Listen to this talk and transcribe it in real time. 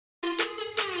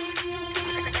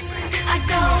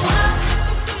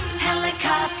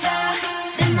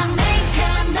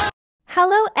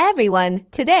Hello everyone!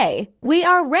 Today, we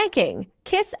are ranking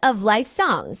Kiss of Life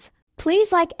songs.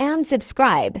 Please like and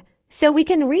subscribe so we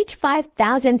can reach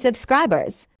 5,000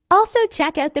 subscribers. Also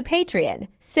check out the Patreon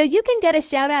so you can get a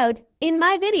shout out in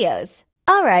my videos.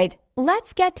 Alright,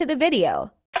 let's get to the video.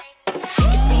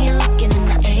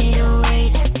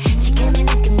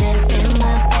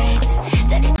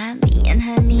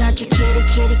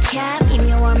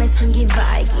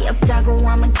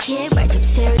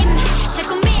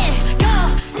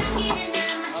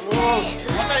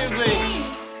 What are you doing?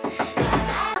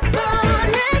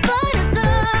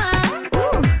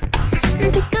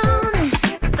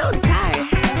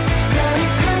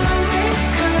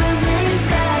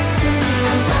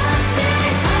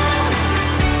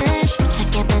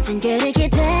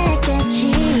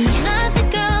 Not the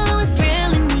girl who was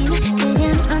really mean.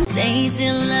 그냥 on days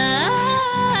in